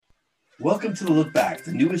Welcome to The Look Back,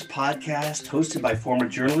 the newest podcast hosted by former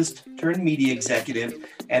journalist turned media executive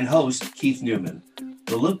and host Keith Newman.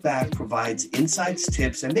 The Look Back provides insights,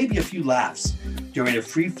 tips, and maybe a few laughs during a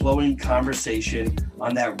free-flowing conversation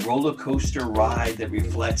on that roller coaster ride that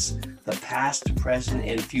reflects the past, present,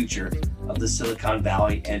 and future of the Silicon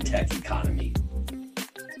Valley and tech economy.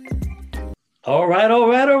 All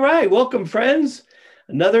right. Welcome, friends.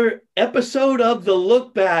 Another episode of The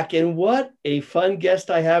Look Back, and what a fun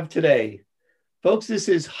guest I have today. Folks, this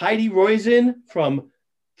is Heidi Roizen from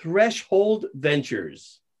Threshold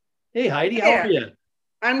Ventures. Hey, Heidi, how are you?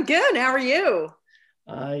 I'm good. How are you?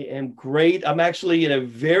 I am great. I'm actually in a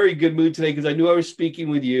very good mood today because I knew I was speaking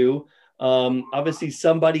with you. Obviously,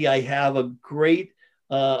 somebody I have a great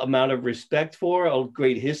amount of respect for, a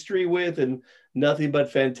great history with, and nothing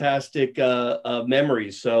but fantastic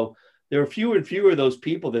memories. So there are fewer and fewer of those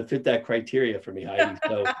people that fit that criteria for me, Heidi.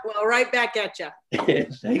 So, well, right back at you.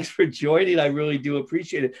 Thanks for joining. I really do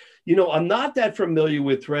appreciate it. You know, I'm not that familiar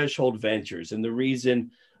with Threshold Ventures, and the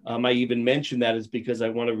reason I even mentioned that is because I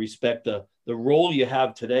want to respect the role you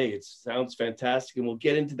have today. It sounds fantastic, and we'll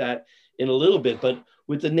get into that in a little bit. But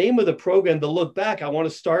with the name of the program, The Look Back, I want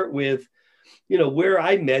to start with, you know, where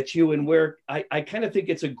I met you and where I kind of think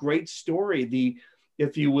it's a great story.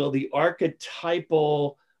 If you will, the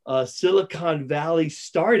archetypal Silicon Valley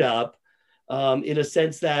startup, in a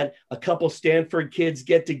sense that a couple Stanford kids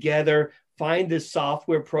get together, find this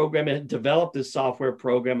software program and develop this software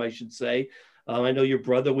program, I should say. I know your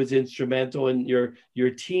brother was instrumental in your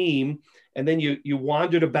team, and then you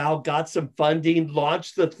wandered about, got some funding,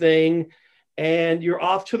 launched the thing, and you're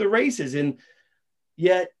off to the races. And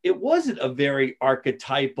yet it wasn't a very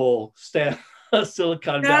archetypal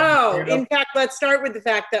Silicon Valley. No, in fact, let's start with the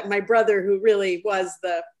fact that my brother, who really was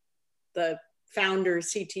the founder,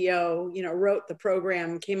 CTO, wrote the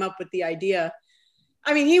program, came up with the idea.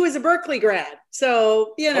 I mean, he was a Berkeley grad,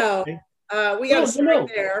 so we got to start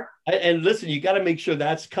there. And listen, you got to make sure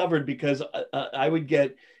that's covered, because I would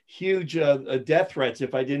get huge death threats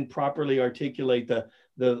if I didn't properly articulate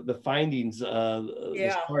the findings.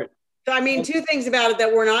 This part. So, I mean, two things about it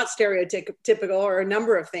that were not stereotypical, or a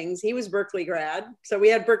number of things. He was Berkeley grad, so we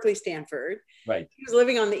had Berkeley, Stanford. Right. He was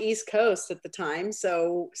living on the East Coast at the time,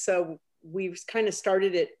 so we kind of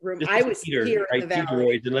started it. I was Peter, here in the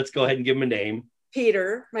Valley. Peter, let's go ahead and give him a name.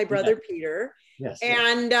 Peter, my brother, Peter. Yes.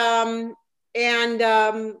 And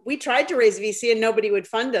we tried to raise VC and nobody would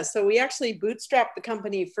fund us. So we actually bootstrapped the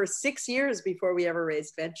company for 6 years before we ever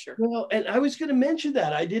raised venture. Well, and I was going to mention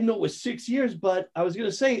that. I didn't know it was 6 years, but I was going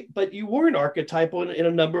to say, but you were an archetypal in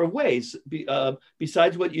a number of ways.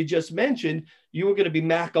 Besides what you just mentioned, you were going to be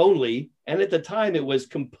Mac only. And at the time, it was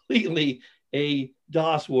completely a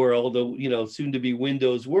DOS world, soon to be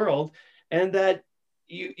Windows world. And that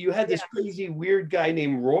you had this crazy weird guy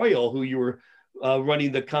named Royal who you were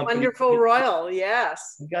running the company. Wonderful Royal,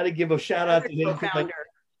 yes. You got to give a shout out to him.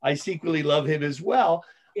 I secretly love him as well.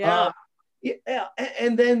 Yeah.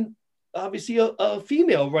 And then obviously a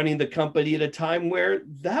female running the company at a time where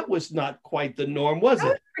that was not quite the norm, was it? That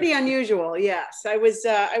was pretty unusual, yes. I was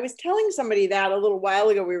telling somebody that a little while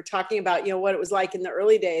ago. We were talking about, what it was like in the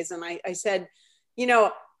early days. And I said,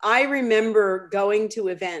 I remember going to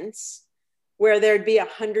events where there'd be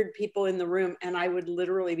 100 people in the room and I would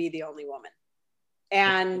literally be the only woman.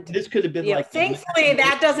 And this could have been thankfully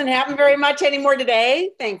that doesn't happen very much anymore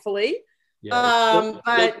today, thankfully. I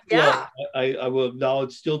will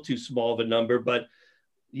acknowledge still too small of a number, but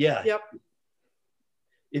Yep.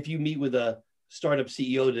 If you meet with a startup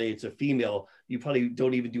CEO today, it's a female, you probably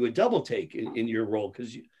don't even do a double take in your role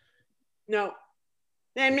because No.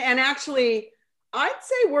 And actually, I'd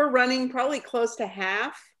say we're running probably close to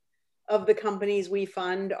half of the companies we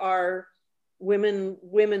fund are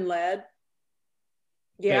women-led.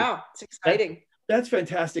 Yeah, it's exciting. That's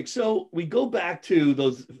fantastic. So we go back to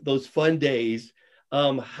those fun days.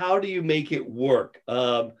 How do you make it work?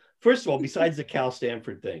 First of all, besides the Cal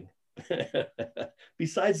Stanford thing,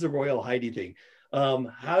 besides the Royal Heidi thing,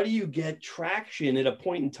 how do you get traction at a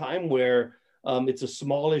point in time where it's a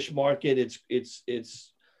smallish market? It's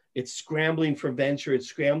scrambling for venture. It's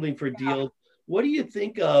scrambling for deals. What do you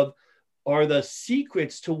think of are the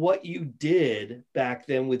secrets to what you did back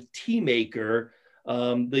then with TeamMaker,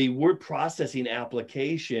 the word processing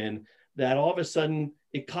application that all of a sudden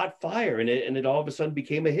it caught fire and it all of a sudden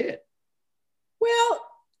became a hit? Well,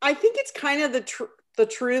 I think it's kind of the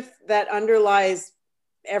truth that underlies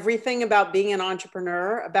everything about being an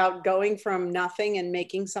entrepreneur, about going from nothing and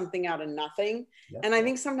making something out of nothing. Yep. And I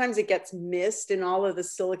think sometimes it gets missed in all of the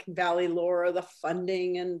Silicon Valley lore, the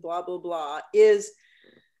funding and blah, blah, blah, is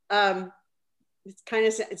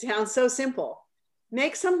it sounds so simple,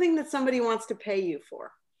 make something that somebody wants to pay you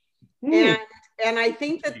for. Hmm. And I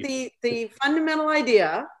think that the fundamental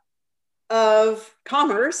idea of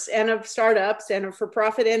commerce and of startups and of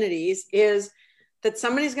for-profit entities is that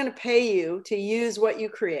somebody's going to pay you to use what you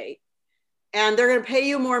create, and they're going to pay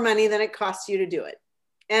you more money than it costs you to do it.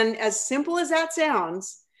 And as simple as that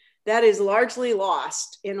sounds, that is largely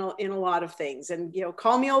lost in a lot of things. And, you know,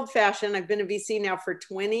 call me old fashioned. I've been a VC now for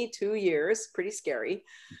 22 years, pretty scary.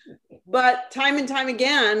 But time and time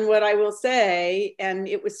again, what I will say, and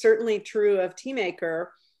it was certainly true of Teamaker,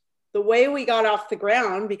 the way we got off the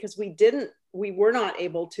ground, because we were not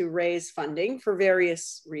able to raise funding for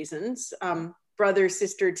various reasons. Brother,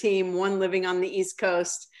 sister team, one living on the East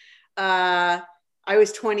Coast. I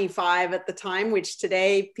was 25 at the time, which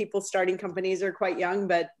today people starting companies are quite young,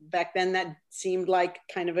 but back then that seemed like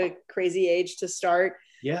kind of a crazy age to start.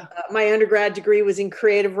 Yeah. My undergrad degree was in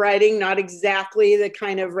creative writing, not exactly the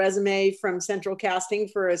kind of resume from central casting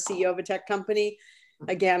for a CEO of a tech company.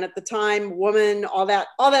 Again, at the time, woman, all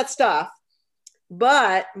that stuff.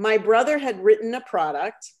 But my brother had written a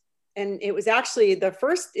product, and it was actually the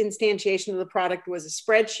first instantiation of the product was a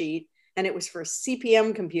spreadsheet, and it was for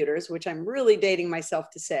CPM computers, which I'm really dating myself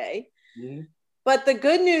to say. Mm-hmm. But the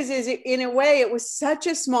good news is, in a way, it was such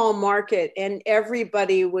a small market, and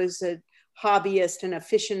everybody was a hobbyist and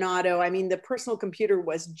aficionado. I mean, the personal computer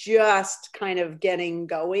was just kind of getting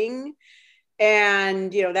going.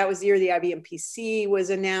 And, you know, that was the year the IBM PC was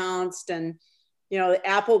announced, and, you know,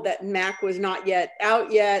 that Mac was not yet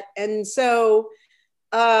out yet. And so,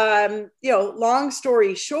 you know, long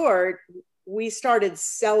story short, we started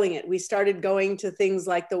selling it. We started going to things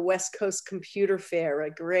like the West Coast Computer Fair,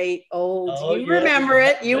 a great old, remember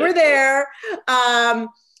it, you were there,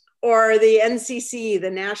 or the NCC,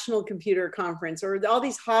 the National Computer Conference, or all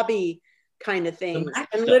these hobby kind of things,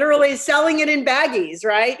 and literally selling it in baggies,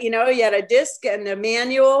 right? You know, you had a disc and a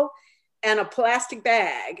manual and a plastic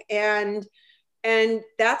bag, and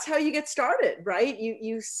that's how you get started, right?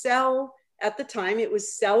 You sell. At the time, it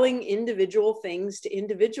was selling individual things to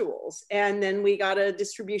individuals. And then we got a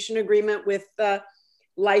distribution agreement with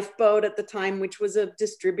Lifeboat at the time, which was a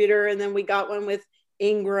distributor. And then we got one with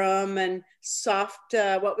Ingram and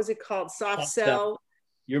what was it called? Soft Cell.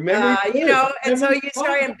 Your memory, you know, and so you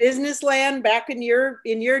started in Business Land back in your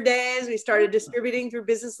days. We started distributing through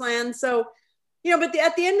Business Land. So, you know, but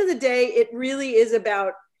at the end of the day, it really is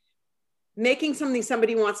about making something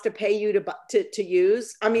somebody wants to pay you to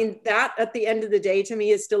use. I mean, that at the end of the day, to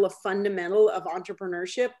me, is still a fundamental of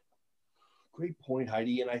entrepreneurship. Great point,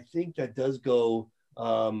 Heidi. And I think that does go,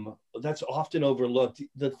 that's often overlooked.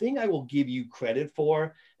 The thing I will give you credit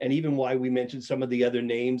for, and even why we mentioned some of the other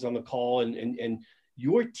names on the call, and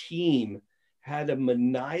your team had a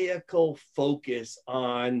maniacal focus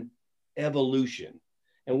on evolution.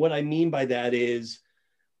 And what I mean by that is,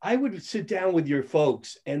 I would sit down with your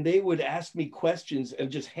folks and they would ask me questions and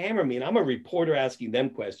just hammer me. And I'm a reporter asking them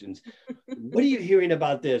questions. What are you hearing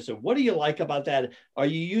about this? Or what do you like about that? Are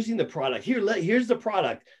you using the product? Here's the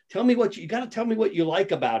product. Tell me you got to tell me what you like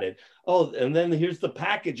about it. Oh, and then here's the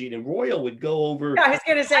packaging. And Royal would go over. Yeah, I was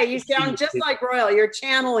going to say, you sound just like Royal. You're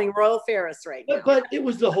channeling Royal Ferris right now. But it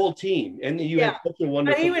was the whole team. And you had such a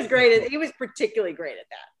wonderful. But he was great. He was particularly great at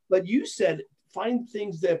that. But you said, find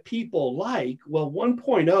things that people like. Well,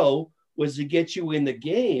 1.0 was to get you in the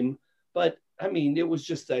game, but I mean, it was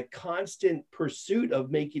just a constant pursuit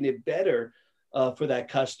of making it better for that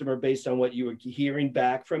customer based on what you were hearing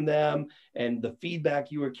back from them and the feedback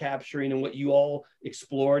you were capturing, and what you all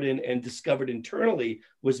explored and discovered internally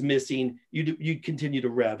was missing. You continue to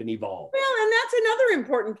rev and evolve. Well, and that's another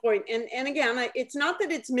important point. And again, it's not that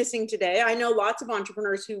it's missing today. I know lots of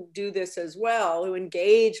entrepreneurs who do this as well, who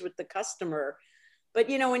engage with the customer. But,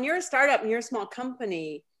 you know, when you're a startup and you're a small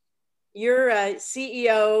company, you're a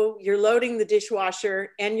CEO, you're loading the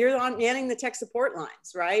dishwasher, and you're manning the tech support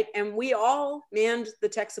lines, right? And we all manned the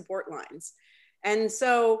tech support lines. And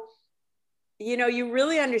so, you know, you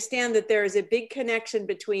really understand that there is a big connection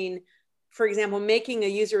between, for example, making a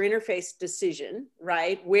user interface decision,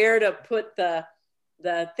 right? Where to put the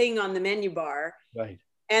thing on the menu bar. Right.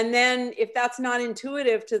 And then if that's not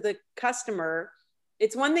intuitive to the customer,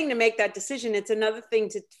 it's one thing to make that decision. It's another thing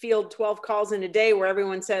to field 12 calls in a day where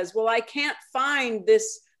everyone says, well, I can't find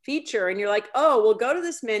this feature. And you're like, oh, well, go to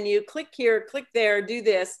this menu, click here, click there, do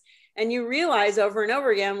this. And you realize over and over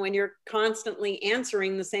again, when you're constantly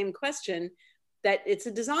answering the same question, that it's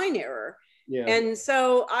a design error. Yeah. And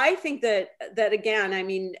so I think that again, I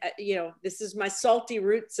mean, you know, this is my salty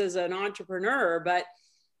roots as an entrepreneur, but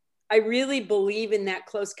I really believe in that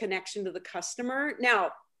close connection to the customer.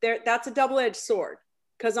 Now, that's a double-edged sword.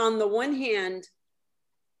 Because on the one hand,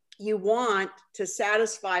 you want to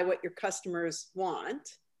satisfy what your customers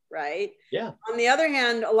want, right? Yeah. On the other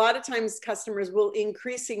hand, a lot of times customers will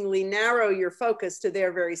increasingly narrow your focus to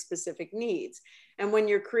their very specific needs. And when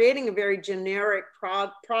you're creating a very generic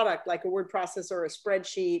product like a word processor or a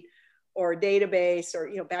spreadsheet or a database, or,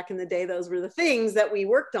 you know, back in the day, those were the things that we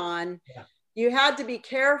worked on. Yeah. You had to be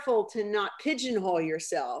careful to not pigeonhole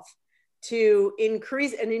yourself to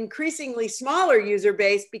increase an increasingly smaller user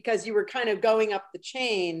base, because you were kind of going up the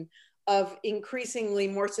chain of increasingly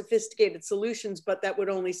more sophisticated solutions, but that would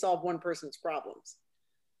only solve one person's problems.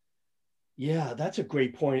 Yeah, that's a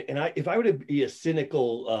great point. And if I were to be a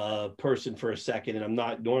cynical person for a second, and I'm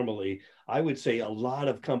not normally, I would say a lot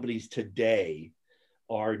of companies today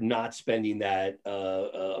are not spending that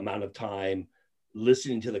amount of time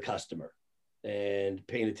listening to the customer and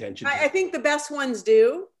paying attention. I think the best ones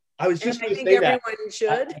do. I was just going to say that. Everyone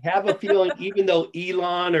should. I have a feeling, even though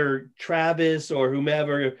Elon or Travis or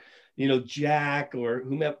whomever, you know, Jack or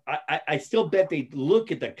whomever, I still bet they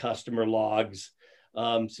look at the customer logs,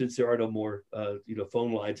 since there are no more, you know,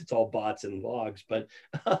 phone lines. It's all bots and logs, but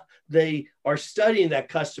they are studying that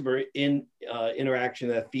customer interaction,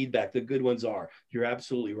 that feedback. The good ones are. You're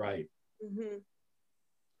absolutely right. Mm-hmm.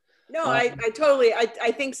 No, I totally,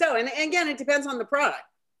 I think so. And again, it depends on the product.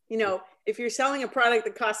 You know, if you're selling a product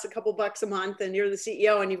that costs a couple bucks a month and you're the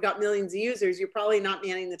CEO and you've got millions of users, you're probably not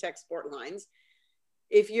manning the tech support lines.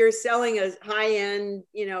 If you're selling a high-end,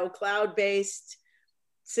 you know, cloud-based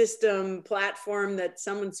system platform that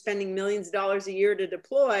someone's spending millions of dollars a year to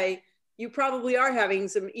deploy, you probably are having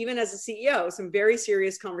some, even as a CEO, some very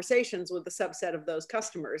serious conversations with a subset of those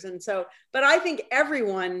customers. And so, but I think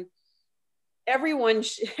everyone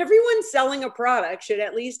selling a product should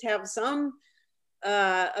at least have some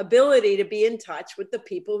ability to be in touch with the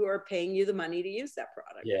people who are paying you the money to use that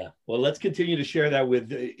product. Yeah. Well, let's continue to share that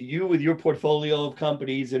with you, with your portfolio of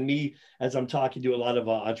companies, and me, as I'm talking to a lot of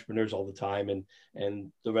entrepreneurs all the time,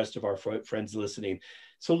 and the rest of our friends listening.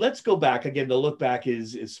 So let's go back again. The look back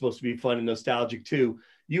is supposed to be fun and nostalgic too.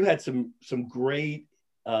 You had some great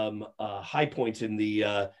high points in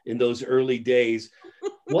those early days.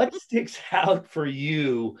 What sticks out for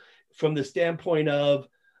you from the standpoint of,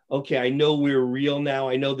 okay, I know we're real now.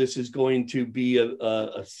 I know this is going to be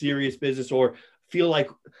a serious business, or feel like,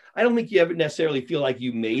 I don't think you ever necessarily feel like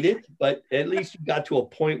you made it, but at least you got to a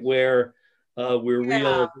point where we're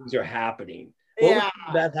real and things are happening. What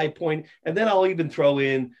was that high point? And then I'll even throw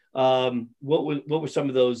in, what were some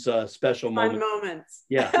of those special moments?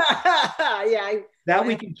 Yeah. That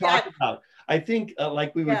we can talk about. I think,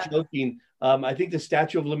 like we were joking, I think the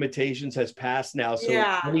statute of limitations has passed now. So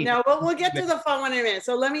no, but we'll get to the fun one in a minute.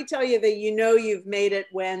 So let me tell you that, you know, you've made it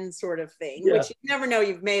when sort of thing, which you never know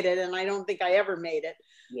you've made it. And I don't think I ever made it.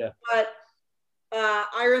 Yeah. But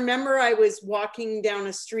I remember I was walking down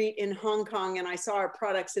a street in Hong Kong and I saw our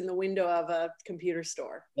products in the window of a computer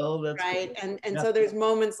store. Oh, that's right. Cool. And so there's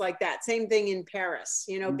moments like that. Same thing in Paris,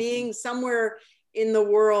 you know, being somewhere in the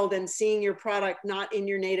world and seeing your product not in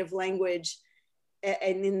your native language.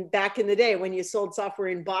 And back in the day when you sold software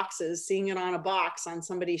in boxes, seeing it on a box on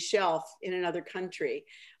somebody's shelf in another country.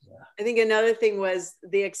 Yeah. I think another thing was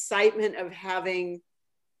the excitement of having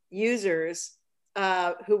users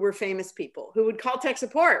who were famous people who would call tech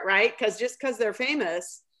support, right? Because they're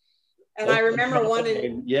famous. And I remember one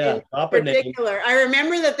in particular. I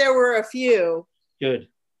remember that there were a few. Good.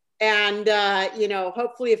 And you know,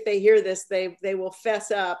 hopefully, if they hear this, they will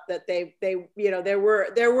fess up that they you know, there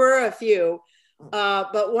were a few.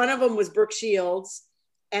 But one of them was Brooke Shields.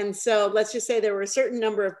 And so let's just say there were a certain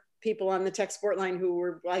number of people on the tech support line who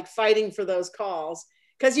were like fighting for those calls,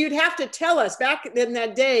 because you'd have to tell us back in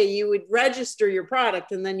that day, you would register your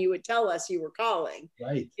product and then you would tell us you were calling.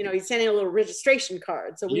 Right. You know, you'd send in a little registration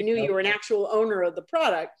card. So we knew you were an actual owner of the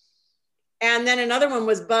product. And then another one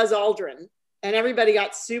was Buzz Aldrin. And everybody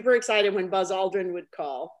got super excited when Buzz Aldrin would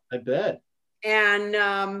call. I bet.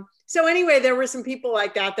 And so anyway, there were some people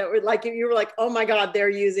like that were like, you were like, oh my God, they're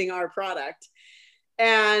using our product.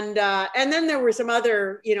 And then there were some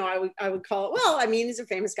other, you know, I would call it, well, I mean, he's a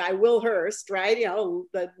famous guy, Will Hurst, right? You know,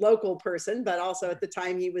 the local person, but also at the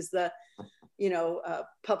time he was the, you know,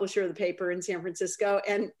 publisher of the paper in San Francisco.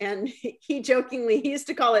 And he jokingly, he used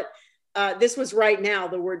to call it, this was Right Now,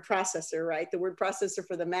 the word processor, right? The word processor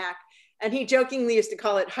for the Mac. And he jokingly used to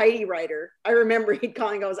call it Heidi Writer. I remember he'd call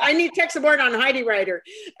and goes, I need tech support on Heidi Writer.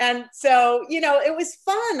 And so, you know, it was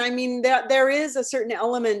fun. I mean, there is a certain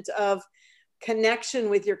element of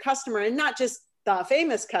connection with your customer, and not just the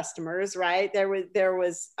famous customers, right? There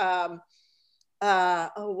was what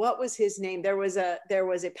was his name? There was a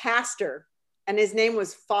pastor, and his name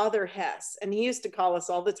was Father Hess. And he used to call us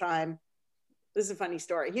all the time this is a funny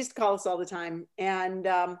story. He used to call us all the time and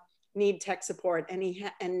need tech support. And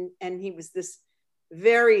he was this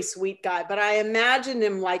very sweet guy, but I imagined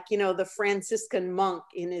him like, you know, the Franciscan monk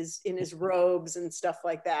in his robes and stuff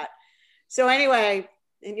like that. So anyway,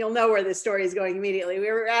 and you'll know where this story is going immediately.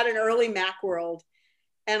 We were at an early Macworld,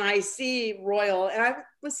 and I see Royal, and I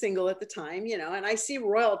was single at the time, you know, and I see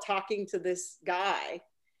Royal talking to this guy,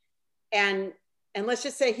 and let's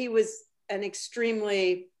just say he was an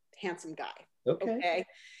extremely handsome guy. Okay.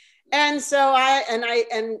 And so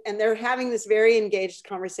they're having this very engaged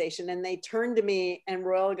conversation, and they turn to me, and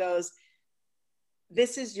Royal goes,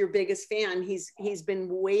 "This is your biggest fan. He's been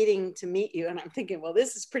waiting to meet you." And I'm thinking, well,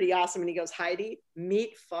 this is pretty awesome. And he goes, "Heidi,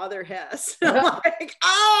 meet Father Hess." I'm like,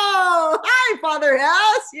 "Oh, hi, Father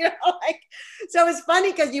Hess." You know, like, so it's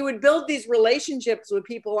funny because you would build these relationships with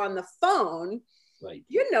people on the phone. Right.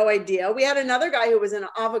 You had no idea. We had another guy who was an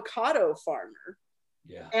avocado farmer.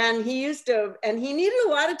 Yeah. And he needed a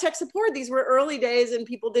lot of tech support. These were early days and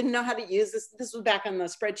people didn't know how to use this. This was back on the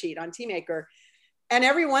spreadsheet on TeamMaker. And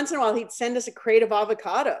every once in a while, he'd send us a crate of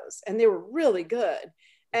avocados, and they were really good.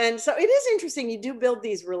 And so it is interesting. You do build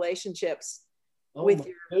these relationships with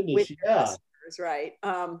your customers, right?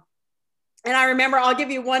 And I remember, I'll give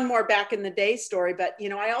you one more back in the day story, but you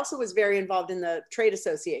know, I also was very involved in the trade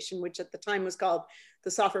association, which at the time was called the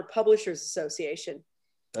Software Publishers Association.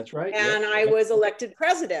 That's right. And I was elected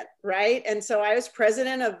president, right? And so I was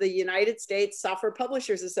president of the United States Software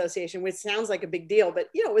Publishers Association, which sounds like a big deal, but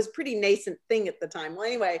you know, it was a pretty nascent thing at the time. Well,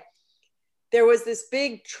 anyway, there was this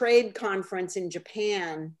big trade conference in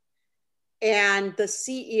Japan, and the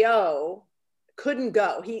CEO couldn't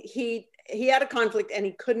go. He had a conflict and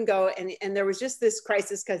he couldn't go. And there was just this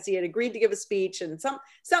crisis because he had agreed to give a speech, and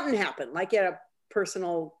something happened, like he had a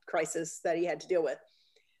personal crisis that he had to deal with.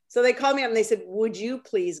 So they called me up and they said, "Would you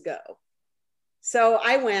please go?" So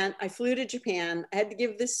I went, I flew to Japan. I had to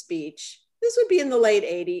give this speech. This would be in the late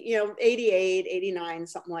 80s, you know, 88, 89,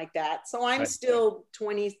 something like that. So I'm still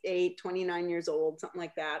 28, 29 years old, something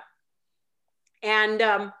like that. And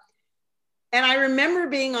I remember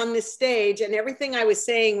being on this stage, and everything I was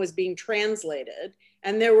saying was being translated.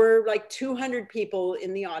 And there were like 200 people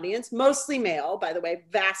in the audience, mostly male, by the way,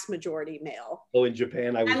 vast majority male. Oh, in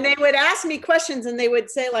Japan, and they would ask me questions, and they would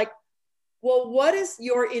say like, "Well, what is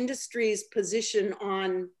your industry's position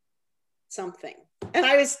on something?" And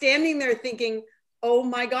I was standing there thinking, oh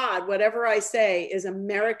my God, whatever I say is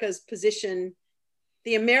America's position,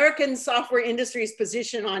 the American software industry's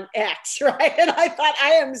position on X, right? And I thought,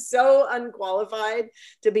 I am so unqualified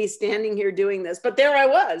to be standing here doing this, but there I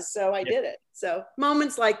was, so I did it. So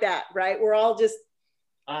moments like that, right? We're all just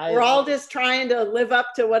trying to live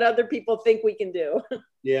up to what other people think we can do.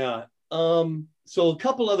 Yeah. So a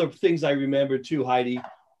couple other things I remember too, Heidi,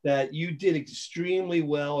 that you did extremely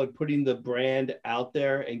well at putting the brand out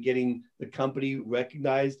there and getting the company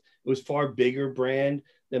recognized. It was far bigger brand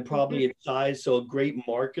than probably its size. So a great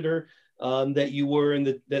marketer that you were,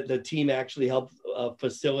 and that the team actually helped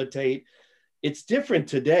facilitate. It's different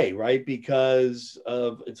today, right? Because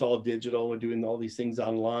of it's all digital. We're doing all these things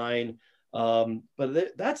online.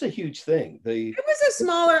 But that's a huge thing. It was a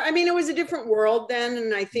smaller, I mean, it was a different world then.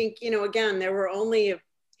 And I think, you know, again, there were only a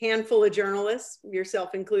handful of journalists,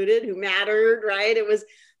 yourself included, who mattered, right?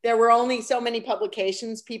 There were only so many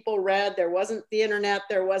publications people read. There wasn't the internet,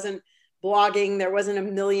 there wasn't blogging, there wasn't a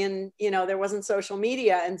million, you know, there wasn't social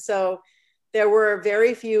media. And so there were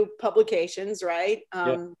very few publications, right?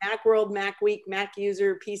 Macworld, Macweek, Mac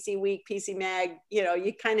User, PC Week, PC Mag, you know,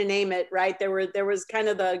 you kind of name it, right? There was kind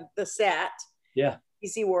of the set,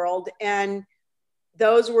 PC World, and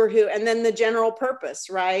those were who, and then the general purpose,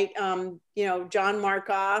 right? You know, John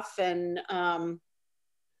Markoff and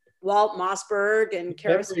Walt Mossberg and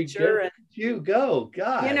Kara Swisher, and you go,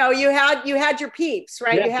 God. You know, you had your peeps,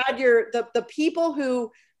 right? You had the people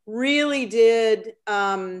who really did.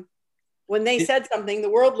 When they said something, the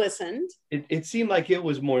world listened. It seemed like it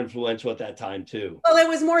was more influential at that time too. Well, it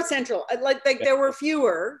was more central. Like there were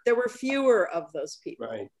fewer of those people.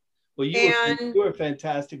 Right. Well, you were a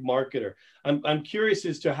fantastic marketer. I'm curious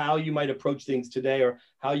as to how you might approach things today, or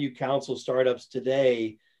how you counsel startups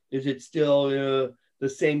today. Is it still the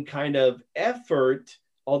same kind of effort,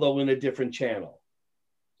 although in a different channel?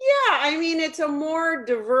 Yeah, I mean, it's a more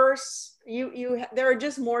diverse. There are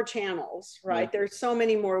just more channels, right? Yeah. There's so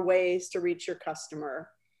many more ways to reach your customer,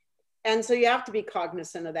 and so you have to be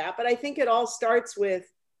cognizant of that. But I think it all starts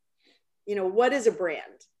with, you know, what is a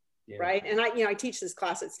brand, right? And I teach this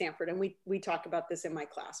class at Stanford, and we talk about this in my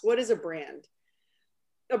class. What is a brand?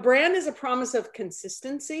 A brand is a promise of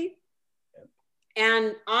consistency,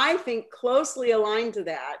 and I think closely aligned to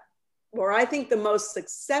that, or I think the most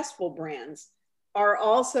successful brands are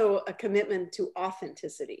also a commitment to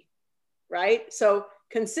authenticity, right? So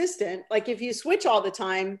consistent, like if you switch all the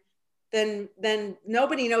time, then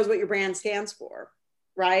nobody knows what your brand stands for,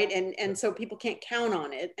 right? And so people can't count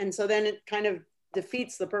on it. And so then it kind of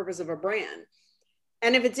defeats the purpose of a brand.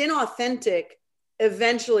 And if it's inauthentic,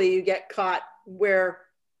 eventually you get caught where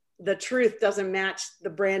the truth doesn't match the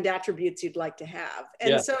brand attributes you'd like to have.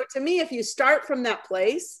 And so to me, if you start from that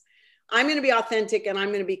place, I'm going to be authentic and I'm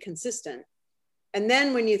going to be consistent. And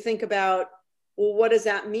then when you think about, well, what does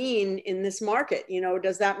that mean in this market? You know,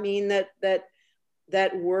 does that mean that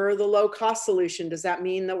we're the low cost solution? Does that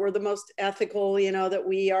mean that we're the most ethical, you know, that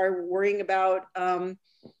we are worrying about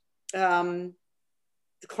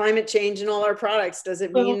climate change in all our products? Does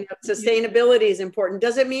it mean sustainability is important?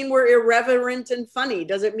 Does it mean we're irreverent and funny?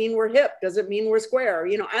 Does it mean we're hip? Does it mean we're square?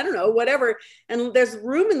 You know, I don't know, whatever. And there's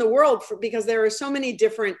room in the world because there are so many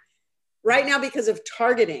different, right now, because of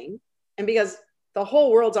targeting and because the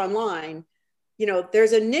whole world's online, you know,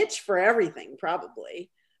 there's a niche for everything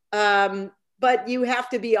probably. But you have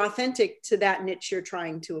to be authentic to that niche you're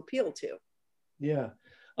trying to appeal to. Yeah.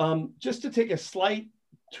 Just to take a slight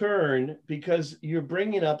turn, because you're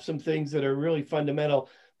bringing up some things that are really fundamental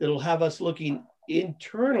that'll have us looking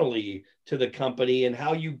internally to the company and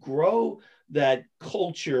how you grow that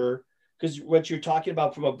culture, because what you're talking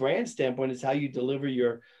about from a brand standpoint is how you deliver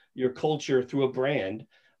your culture through a brand,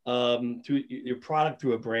 through your product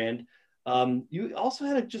through a brand. You also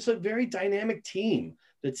had just a very dynamic team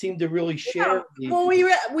that seemed to really share. Well,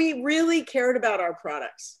 we really cared about our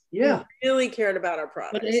products. Yeah, we really cared about our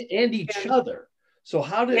products and each other. So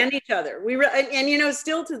how did and each other? And you know,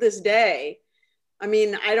 still to this day, I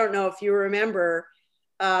mean, I don't know if you remember,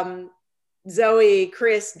 Zoe,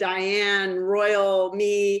 Chris, Diane, Royal,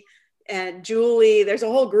 me, and Julie. There's a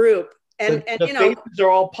whole group, and the you know, faces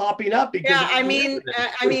are all popping up because I mean,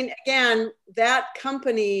 again, that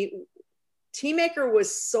company, Teamaker,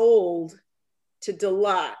 was sold to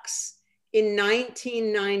Deluxe in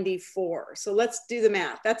 1994. So let's do the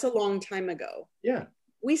math. That's a long time ago. Yeah.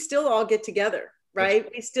 We still all get together, right?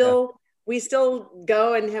 We still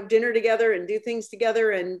go and have dinner together and do things together.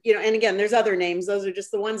 And, you know, and again, there's other names. Those are just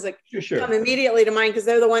the ones that come immediately to mind because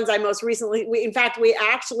they're the ones I most recently, in fact, we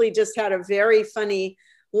actually just had a very funny,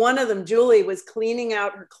 one of them, Julie, was cleaning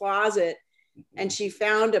out her closet and she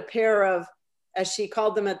found a pair of, as she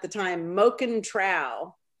called them at the time, Moken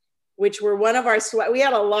Trow, which were one of our swag. We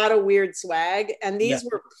had a lot of weird swag, and these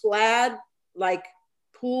were plaid, like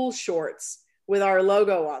pool shorts with our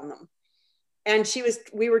logo on them. And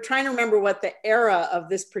we were trying to remember what the era of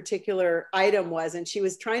this particular item was. And she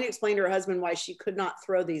was trying to explain to her husband why she could not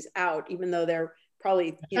throw these out, even though they're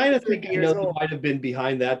probably, I kind of think I know who might have been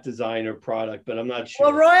behind that design or product, but I'm not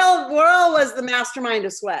sure. Well, Royal was the mastermind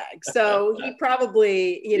of swag. So he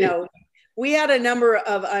probably, you know, we had a number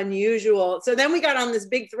of unusual. So then we got on this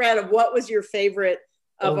big thread of what was your favorite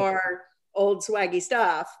of our old swaggy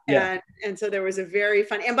stuff. Yeah. And so there was a very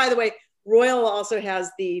fun, and by the way, Royal also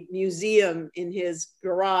has the museum in his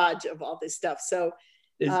garage of all this stuff. So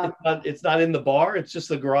it's not in the bar. It's just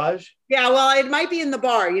the garage. Yeah. Well, it might be in the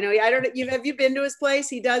bar. You know, I don't, have you been to his place?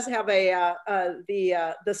 He does have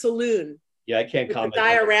the saloon. Yeah. I can't comment. The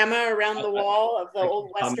diorama around the wall of the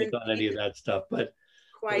old Western. Comment on any of that stuff, but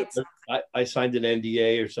quite. I signed an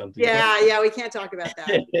NDA or something. Yeah, we can't talk about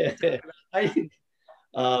that.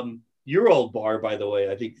 Your old bar, by the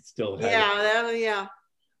way, I think it's still has. Yeah.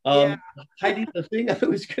 Heidi, the thing I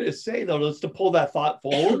was going to say though, just to pull that thought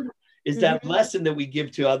forward, is that lesson that we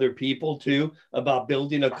give to other people too about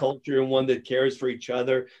building a culture and one that cares for each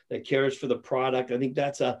other, that cares for the product. I think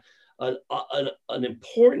that's an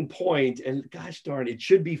important point. And gosh darn, it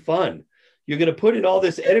should be fun. You're going to put in all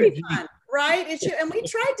this energy. Right? It should, and we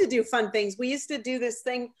tried to do fun things. We used to do this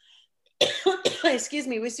thing, excuse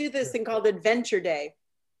me, we used to do this thing called Adventure Day.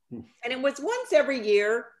 And it was once every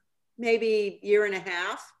year, maybe year and a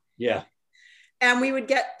half. Yeah. And we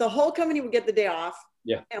would the whole company would get the day off.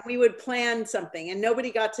 Yeah. And we would plan something and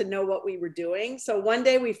nobody got to know what we were doing. So one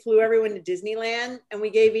day we flew everyone to Disneyland and we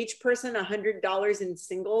gave each person $100 in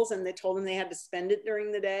singles and they told them they had to spend it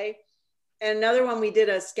during the day. And another one, we did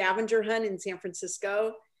a scavenger hunt in San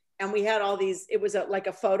Francisco. And we had all these, it was like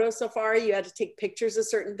a photo safari. You had to take pictures of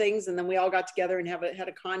certain things. And then we all got together and had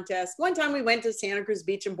a contest. One time we went to Santa Cruz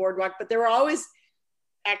Beach and Boardwalk, but there were always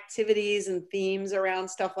activities and themes around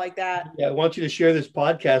stuff like that. Yeah, I want you to share this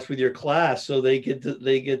podcast with your class so they get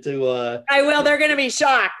to I will. They're going to be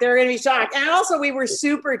shocked. And also we were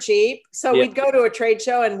super cheap. So we'd go to a trade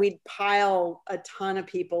show and we'd pile a ton of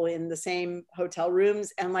people in the same hotel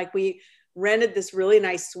rooms. And like we rented this really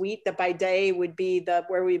nice suite that by day would be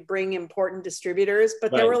where we bring important distributors,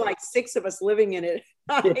 but there Right. were like 6 of us living in it.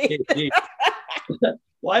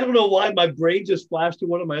 Well, I don't know why my brain just flashed to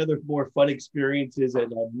one of my other more fun experiences at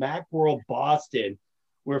Macworld Boston,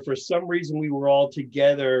 where for some reason we were all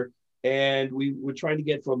together and we were trying to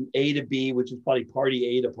get from A to B, which is probably party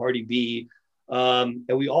A to party B. And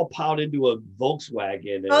we all piled into a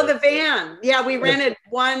Volkswagen. Oh, the van. Yeah, we rented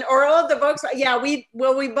one, or all of the Volkswagen. Yeah, we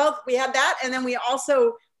had that. And then we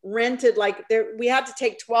also rented, like, we had to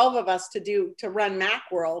take 12 of us to run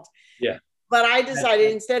Macworld. Yeah. But I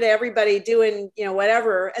decided, instead of everybody doing,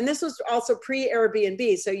 whatever, and this was also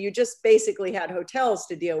pre-Airbnb, so you just basically had hotels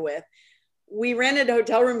to deal with. We rented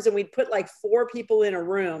hotel rooms and we'd put like 4 people in a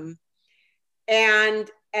room. And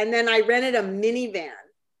then I rented a minivan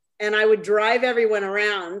and I would drive everyone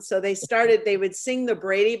around. So they would sing the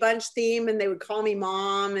Brady Bunch theme and they would call me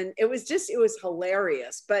mom. And it was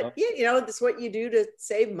hilarious. But, this is what you do to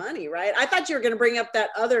save money, right? I thought you were going to bring up that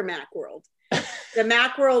other Macworld. The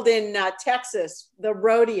Macworld in Texas, the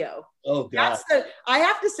rodeo. Oh, God. I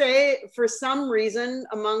have to say, for some reason,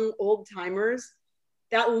 among old timers,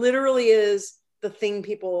 that literally is the thing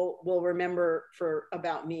people will remember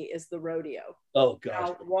about me, is the rodeo. Oh, gosh.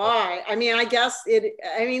 Now, why? I mean,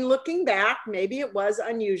 looking back, maybe it was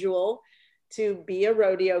unusual to be a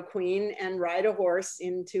rodeo queen and ride a horse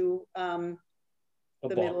into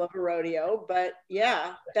the middle of a rodeo, but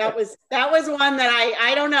yeah, that was one that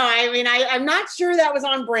I don't know. I mean, I'm not sure that was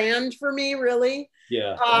on brand for me, really.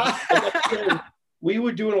 Yeah. We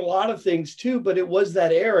were doing a lot of things too, but it was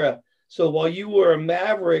that era. So while you were a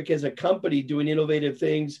maverick as a company doing innovative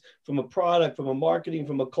things from a product, from a marketing,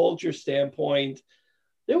 from a culture standpoint,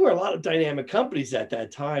 there were a lot of dynamic companies at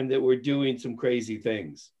that time that were doing some crazy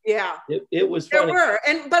things. Yeah. It was fun. There were,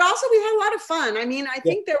 but also we had a lot of fun. I mean, I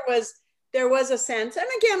think there was a sense, and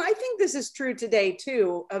again, I think this is true today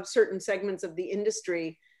too, of certain segments of the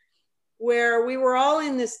industry where we were all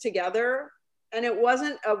in this together, and it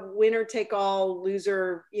wasn't a winner take all,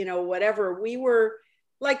 loser, whatever. We were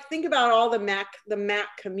like, think about all the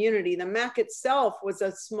Mac community. The Mac itself was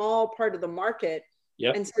a small part of the market.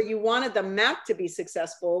 Yep. And so you wanted the Mac to be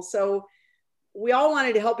successful. So we all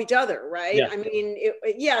wanted to help each other, right? Yeah. I mean,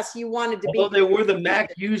 yes, you wanted to Although there were the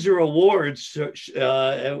Mac User Awards,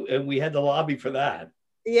 and we had to lobby for that.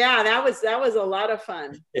 Yeah, that was a lot of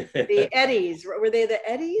fun. The Eddies, were they the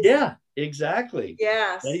Eddies? Yeah, exactly.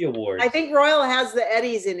 Yes. Eddie Awards. I think Royal has the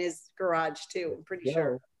Eddies in his garage too, I'm pretty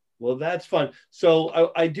sure. Well, that's fun.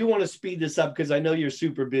 So I do want to speed this up because I know you're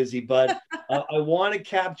super busy, but I want to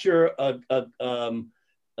capture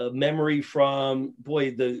a memory from,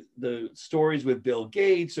 the stories with Bill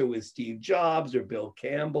Gates or with Steve Jobs or Bill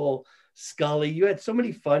Campbell, Scully. You had so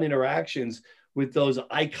many fun interactions with those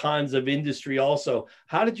icons of industry also.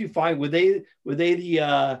 How did you find, were they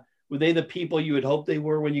the people you had hoped they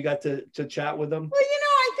were when you got to chat with them? Well,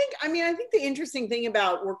 I think the interesting thing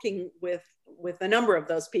about working with a number of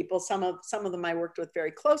those people, some of them I worked with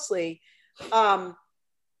very closely, for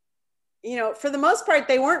the most part,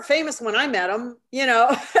 they weren't famous when I met them,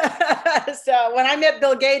 So when I met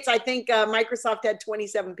Bill Gates, I think Microsoft had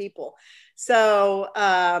 27 people. So,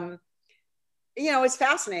 it's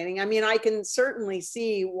fascinating. I mean, I can certainly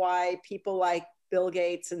see why people like Bill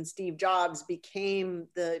Gates and Steve Jobs became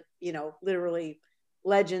the, literally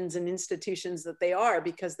legends and institutions that they are,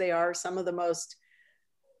 because they are some of the most,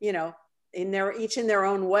 each in their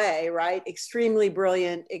own way, right? Extremely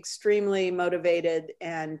brilliant, extremely motivated,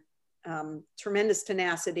 and tremendous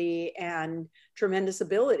tenacity and tremendous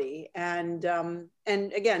ability, and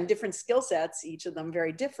again, different skill sets, each of them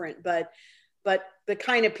very different, but the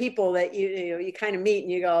kind of people that you kind of meet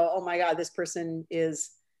and you go, oh my God, this person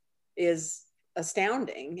is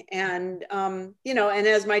astounding. And and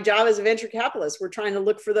as my job as a venture capitalist, we're trying to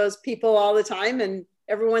look for those people all the time, and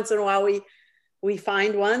every once in a while we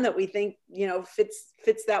find one that we think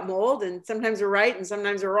fits that mold, and sometimes we're right and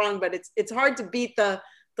sometimes we're wrong, but it's hard to beat the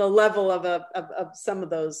level of some of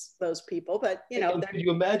those people. But could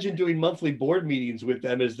you imagine doing monthly board meetings with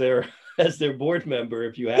them as their board member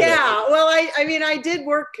if you had? Yeah, well, I did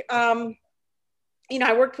work. I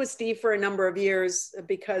worked with Steve for a number of years,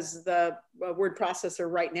 because the word processor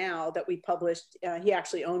right now that we published, he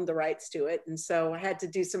actually owned the rights to it, and so I had to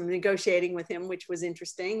do some negotiating with him, which was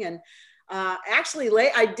interesting. And actually,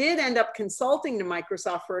 I did end up consulting to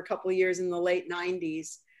Microsoft for a couple of years in the late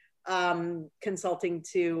 90s. Consulting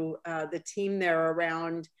to the team there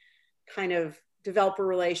around kind of developer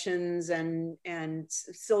relations and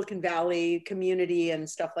Silicon Valley community and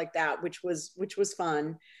stuff like that, which was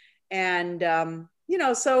fun. And,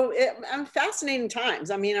 so I'm fascinating times.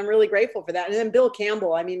 I mean, I'm really grateful for that. And then Bill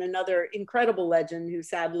Campbell, I mean, another incredible legend who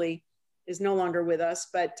sadly is no longer with us,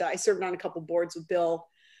 but I served on a couple boards with Bill.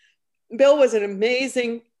 Bill was an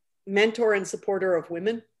amazing mentor and supporter of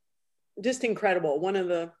women. Just incredible. One of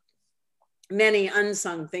the many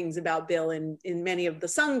unsung things about Bill, and in many of the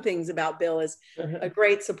sung things about Bill, is a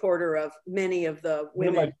great supporter of many of the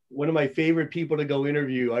women. One of my favorite people to go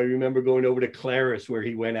interview. I remember going over to Claris, where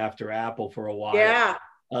he went after Apple for a while. Yeah.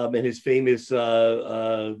 And his famous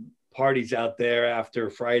parties out there after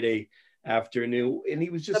Friday afternoon, and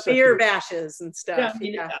he was just the beer bashes and stuff. Yeah, I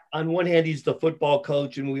mean, on one hand, he's the football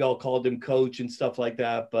coach, and we all called him coach and stuff like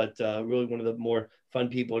that. But really, one of the more fun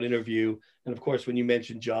people to interview. And of course, when you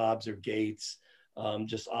mentioned Jobs or Gates,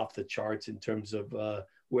 just off the charts in terms of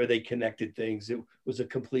where they connected things. It was a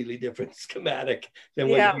completely different schematic than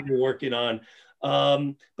what you were working on.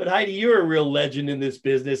 But Heidi, you're a real legend in this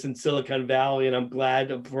business in Silicon Valley, and I'm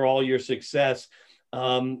glad for all your success.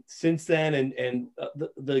 Since then, and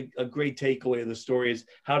a great takeaway of the story is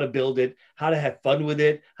how to build it, how to have fun with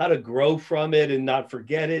it, how to grow from it and not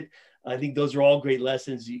forget it. I think those are all great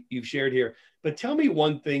lessons you've shared here. But tell me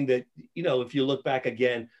one thing that, if you look back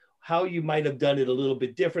again, how you might have done it a little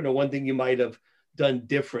bit different, or one thing you might have done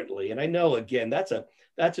differently. And I know, again, that's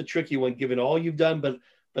a tricky one given all you've done, but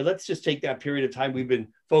let's just take that period of time we've been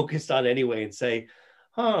focused on anyway and say,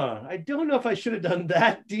 I don't know if I should have done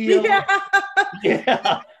that deal.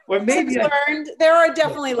 Yeah. Or maybe there are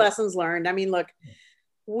definitely lessons learned. I mean, look,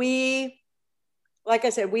 like I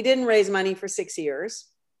said, we didn't raise money for 6 years.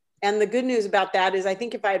 And the good news about that is I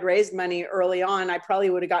think if I had raised money early on, I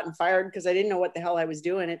probably would have gotten fired because I didn't know what the hell I was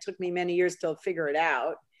doing. It took me many years to figure it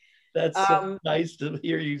out. That's so nice to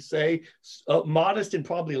hear you say. Modest and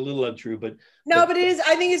probably a little untrue, but no, but it is.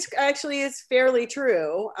 I think it's fairly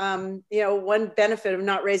true. One benefit of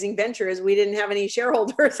not raising venture is we didn't have any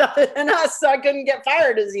shareholders other than us, so I couldn't get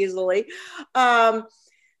fired as easily.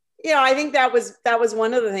 I think that was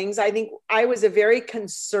one of the things. I think I was a very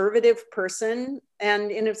conservative person,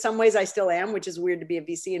 and in some ways I still am, which is weird to be a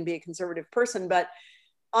VC and be a conservative person. But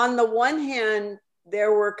on the one hand,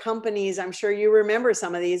 there were companies, I'm sure you remember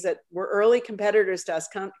some of these, that were early competitors to us,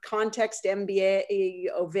 Context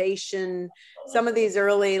MBA, Ovation, some of these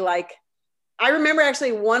early, I remember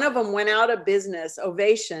actually one of them went out of business,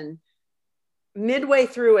 Ovation, midway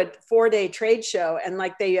through a 4-day trade show, and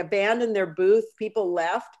they abandoned their booth, people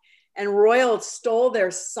left, and Royal stole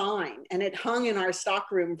their sign, and it hung in our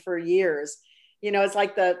stockroom for years. It's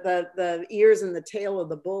like the ears and the tail of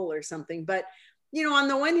the bull or something. But on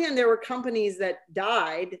the one hand, there were companies that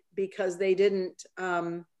died because they didn't,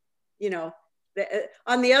 on the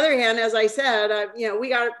other hand, as I said, we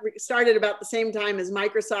got started about the same time as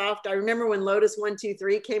Microsoft. I remember when Lotus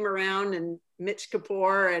 1-2-3 came around, and Mitch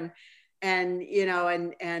Kapoor and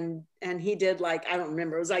he did I don't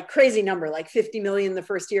remember, it was crazy number, 50 million the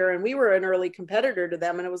first year. And we were an early competitor to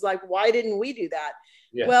them. And it was why didn't we do that?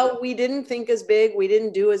 Yeah. Well, we didn't think as big. We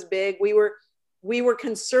didn't do as big. We were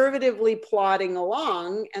conservatively plodding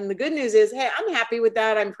along. And the good news is, hey, I'm happy with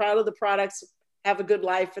that. I'm proud of the products, have a good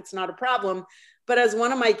life. It's not a problem. But as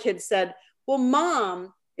one of my kids said, well,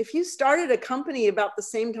 Mom, if you started a company about the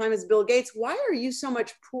same time as Bill Gates, why are you so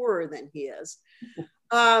much poorer than he is?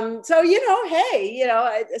 So, so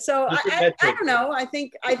I don't know. I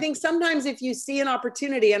think sometimes if you see an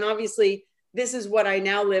opportunity, and obviously this is what I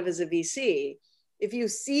now live as a VC, if you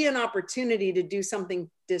see an opportunity to do something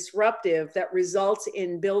disruptive that results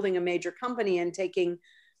in building a major company and taking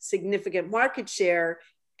significant market share,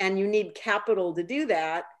 and you need capital to do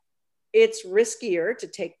that, it's riskier to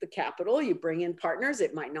take the capital. You bring in partners,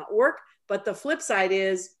 it might not work. But the flip side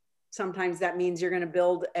is sometimes that means you're going to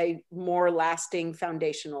build a more lasting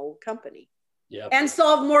foundational company and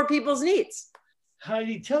solve more people's needs.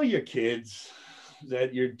 Heidi, tell your kids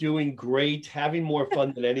that you're doing great, having more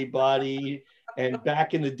fun than anybody. And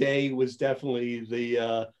back in the day was definitely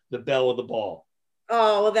the belle of the ball.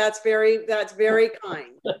 Oh, well, that's very kind. That's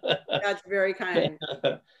very kind.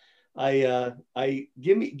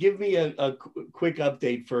 Give me a quick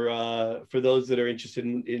update for those that are interested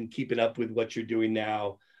in keeping up with what you're doing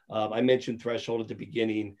now. I mentioned Threshold at the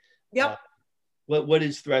beginning. Yep. What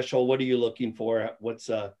is Threshold? What are you looking for? What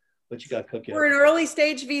you got cooking? We're an early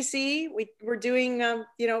stage VC. We're doing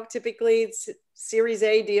typically it's Series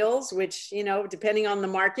A deals, which depending on the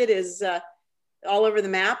market is all over the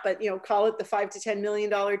map. But call it the $5 to $10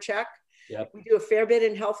 million check. Yep. We do a fair bit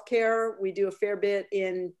in healthcare. We do a fair bit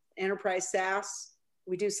in enterprise SaaS.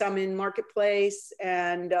 We do some in marketplace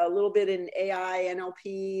and a little bit in AI,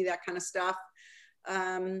 NLP, that kind of stuff.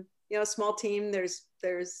 Small team. There's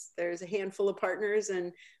a handful of partners,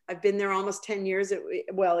 and I've been there almost 10 years.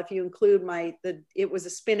 Well, if you include it was a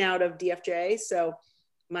spin out of DFJ. So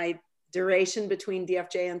my duration between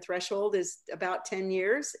DFJ and Threshold is about 10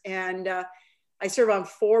 years. And I serve on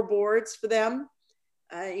 4 boards for them,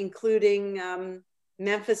 including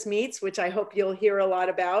Memphis Meats, which I hope you'll hear a lot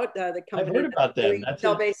about. The company I've heard about them. That's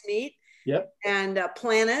cell-based meat. Yep. And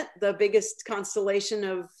Planet, the biggest constellation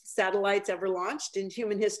of satellites ever launched in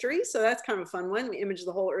human history. So that's kind of a fun one. We image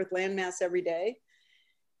the whole Earth landmass every day.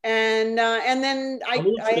 And then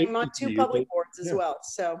I'm on 2 public boards as well.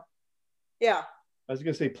 So, yeah. I was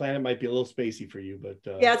going to say Planet might be a little spacey for you, but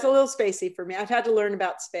yeah, it's a little spacey for me. I've had to learn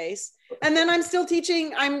about space. And then I'm still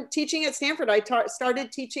teaching. I'm teaching at Stanford. I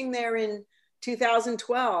started teaching there in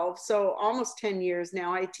 2012, so almost 10 years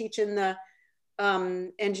now. I teach in the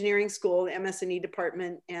engineering school, MS&E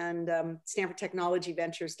department, and Stanford Technology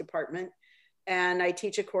Ventures department. And I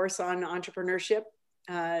teach a course on entrepreneurship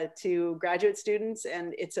to graduate students,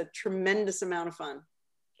 and it's a tremendous amount of fun.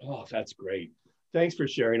 Oh, that's great. Thanks for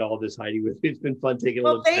sharing all this, Heidi. With it's been fun taking a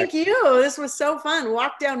look. Well, thank you. This was so fun.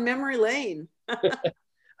 Walk down memory lane.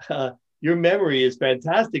 Your memory is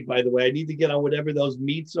fantastic, by the way. I need to get on whatever those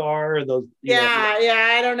meets are. Those. Yeah.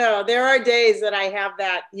 I don't know. There are days that I have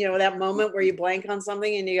that, that moment where you blank on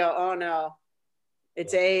something and you go, oh no,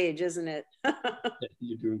 it's age, isn't it?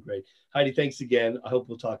 You're doing great. Heidi, thanks again. I hope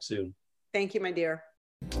we'll talk soon. Thank you, my dear.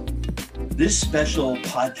 This special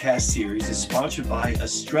podcast series is sponsored by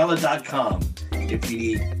Estrella.com. If you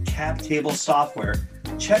need cap table software,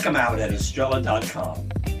 check them out at Estrella.com.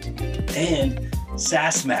 And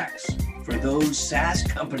SaaS Max, for those SaaS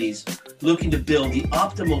companies looking to build the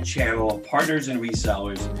optimal channel of partners and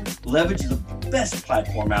resellers, leverage the best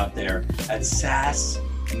platform out there at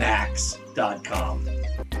SaaSmax.com.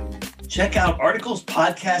 Check out articles,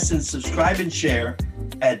 podcasts, and subscribe and share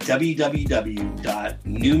at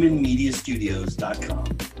www.newmanmediastudios.com.